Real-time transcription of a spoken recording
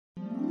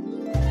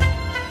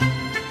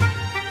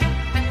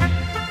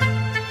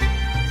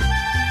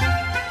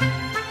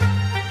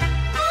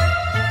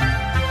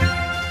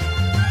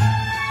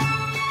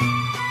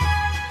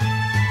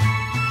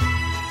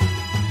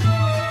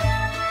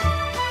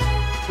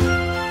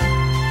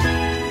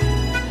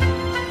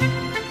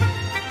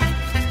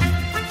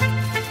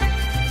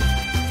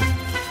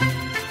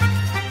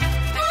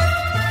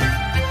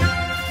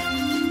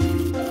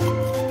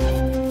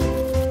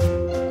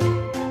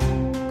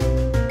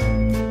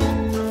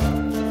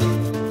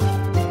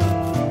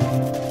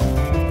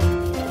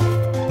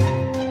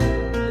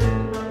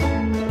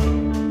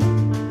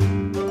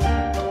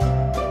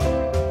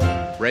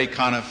Ray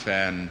Conniff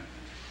and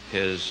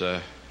his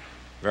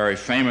very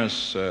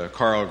famous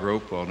choral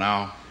group will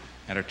now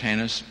entertain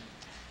us.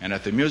 And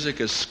if the music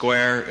is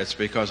square, it's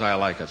because I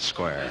like it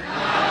square.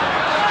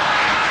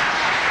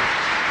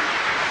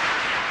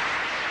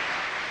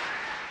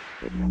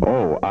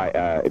 Oh,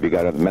 if you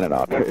got a minute,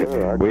 I'll tell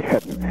you. We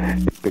had,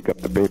 pick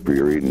up the paper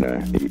you're reading,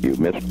 you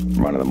missed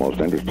one of the most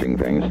interesting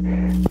things.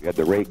 We had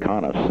the Ray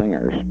Conniff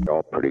singers,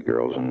 all pretty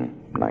girls and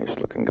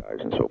nice-looking guys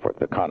and so forth.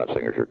 The Conniff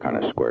singers are kind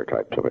of square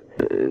types of it.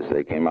 As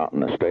they came out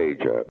on the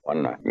stage,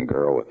 one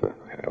girl with the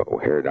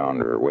hair down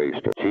to her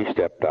waist, she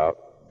stepped out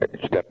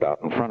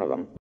in front of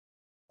them.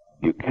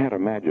 You can't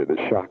imagine the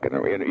shock.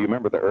 You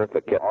remember the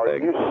Eartha Kitt thing? Are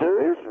you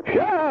serious?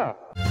 Yeah!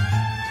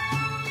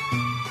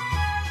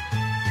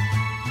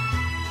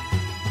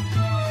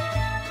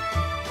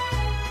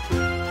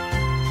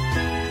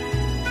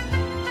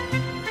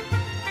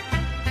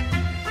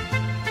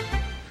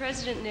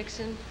 President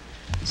Nixon,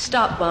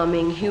 stop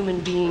bombing human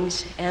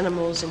beings,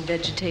 animals, and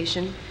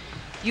vegetation.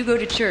 You go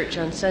to church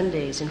on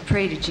Sundays and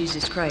pray to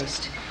Jesus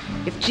Christ.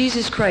 If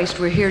Jesus Christ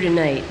were here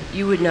tonight,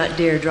 you would not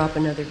dare drop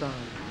another bomb.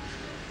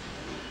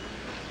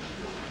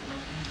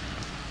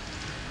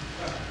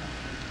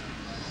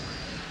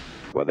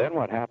 Well, then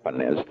what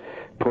happened is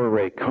poor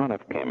Ray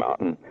Conniff came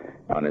out and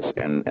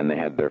they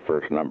had their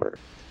first number.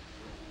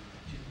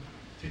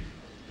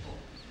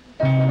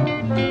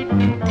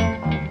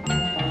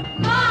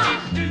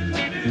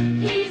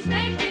 He's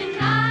making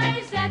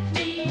eyes at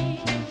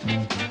me.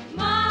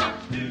 Ma,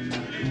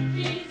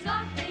 he's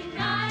awfully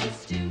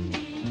nice to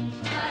me.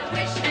 I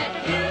wish that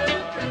you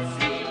could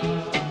see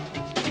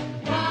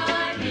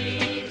what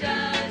he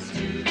does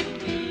to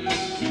me.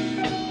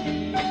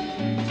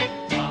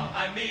 Ma,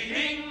 I'm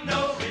meeting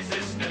no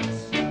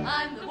resistance.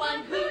 I'm the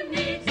one who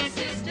needs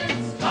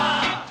assistance. Ma,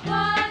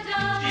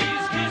 Wada,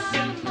 he's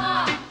kissing Ma,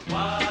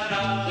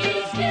 Wada.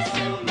 he's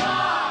kissing Ma.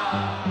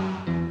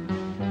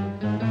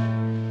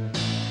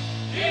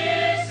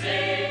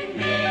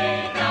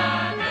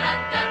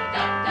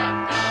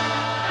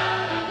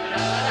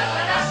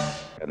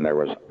 And there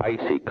was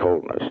icy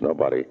coldness.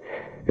 Nobody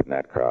in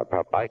that crowd.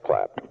 I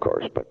clapped, of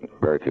course, but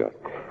very few.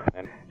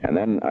 And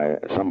then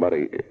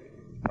somebody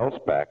else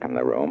back in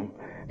the room,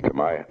 to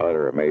my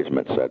utter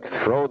amazement, said,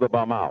 "Throw the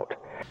bum out."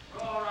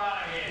 All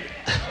right.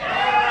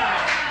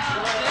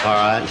 All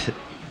right.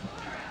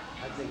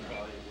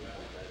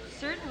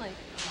 Certainly.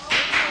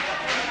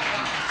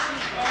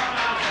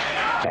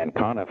 And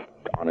Conniff,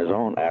 on his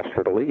own, asked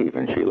her to leave,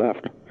 and she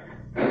left.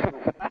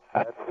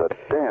 That's the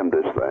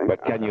damnedest thing.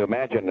 But can you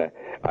imagine?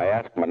 I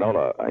asked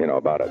Manola,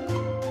 about it.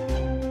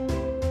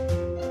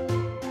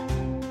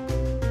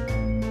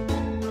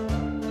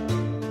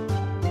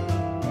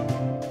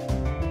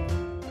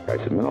 I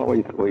said, Manola,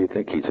 what do you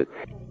think? He said,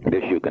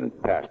 "This you can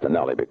pass to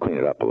Nellie, but clean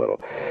it up a little.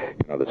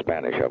 The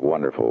Spanish have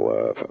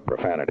wonderful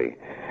profanity."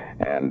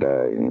 And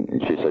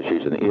she says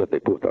she's an hija de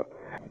puta.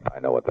 I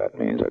know what that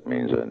means. That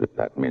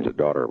means a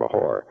daughter of a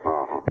whore.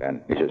 Uh-huh.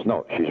 And he says,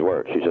 no, she's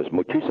worse. She says,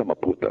 muchísima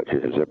puta. She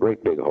says, a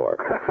great big whore.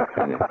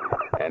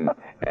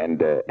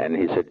 and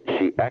he said,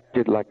 she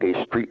acted like a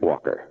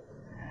streetwalker.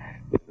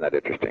 Isn't that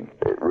interesting?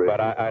 Really?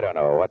 But I don't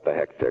know what the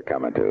heck they're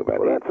coming to. But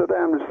Well, that's the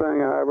damnedest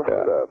thing I ever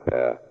heard of.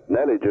 Yeah.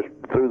 Nellie just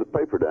threw the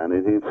paper down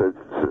and he said,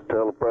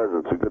 "Tell the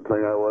president it's a good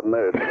thing I wasn't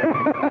there."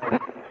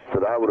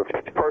 Said I would have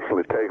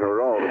personally taken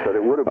her on and said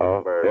it would have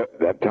been very.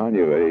 I'm telling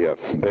you,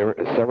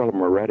 several of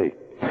them were ready.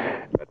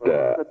 But,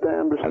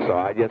 and so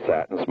I just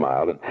sat and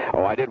smiled. And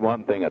I did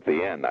one thing at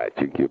the end. I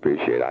think you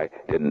appreciate. I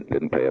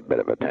didn't pay a bit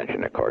of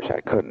attention. Of course,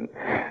 I couldn't.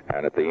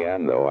 And at the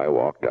end, though, I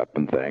walked up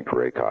and thanked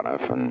Ray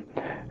Conniff, and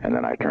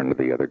then I turned to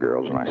the other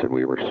girls and I said,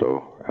 "We were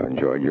so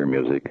enjoyed your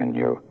music, and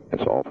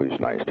it's always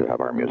nice to have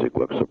our music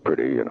look so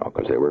pretty,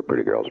 because they were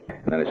pretty girls."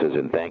 And then it says,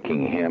 in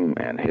thanking him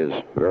and his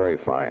very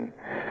fine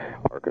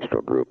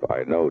orchestral group,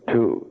 I know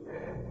too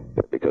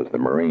that because the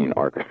Marine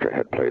Orchestra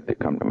had played the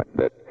accompaniment,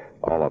 that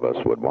all of us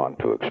would want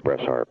to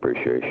express our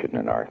appreciation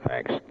and our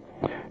thanks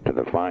to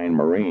the fine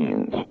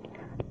Marines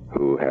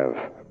who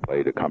have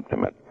played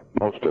accompaniment,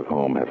 most of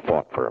whom have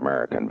fought for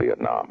America in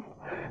Vietnam.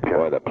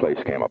 Boy, the place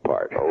came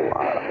apart.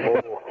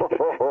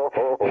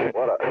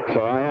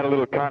 So I had a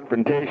little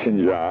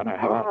confrontation, John.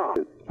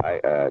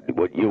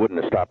 You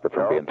wouldn't have stopped her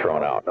from being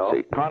thrown out. No.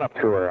 See, Conniff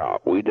threw her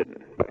out. We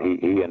didn't. But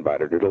he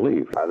invited her to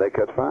leave. I think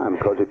that's fine,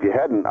 because if you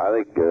hadn't, I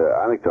think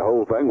the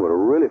whole thing would have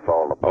really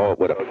fallen apart. Oh, it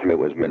would have.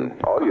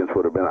 The audience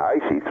would have been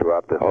icy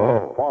throughout the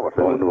performance.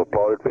 They wouldn't have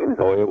applauded for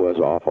anything. Oh, it was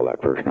awful,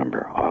 that first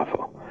number.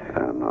 Awful.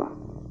 And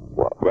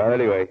well,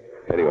 anyway.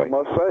 I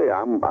must say,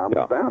 I'm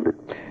astounded.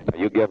 Now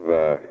you give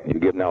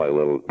Nellie a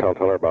little. Tell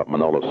her about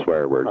Manola's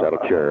swear words. That'll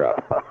cheer her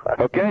up.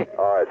 Okay.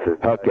 All right, sir.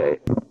 Okay.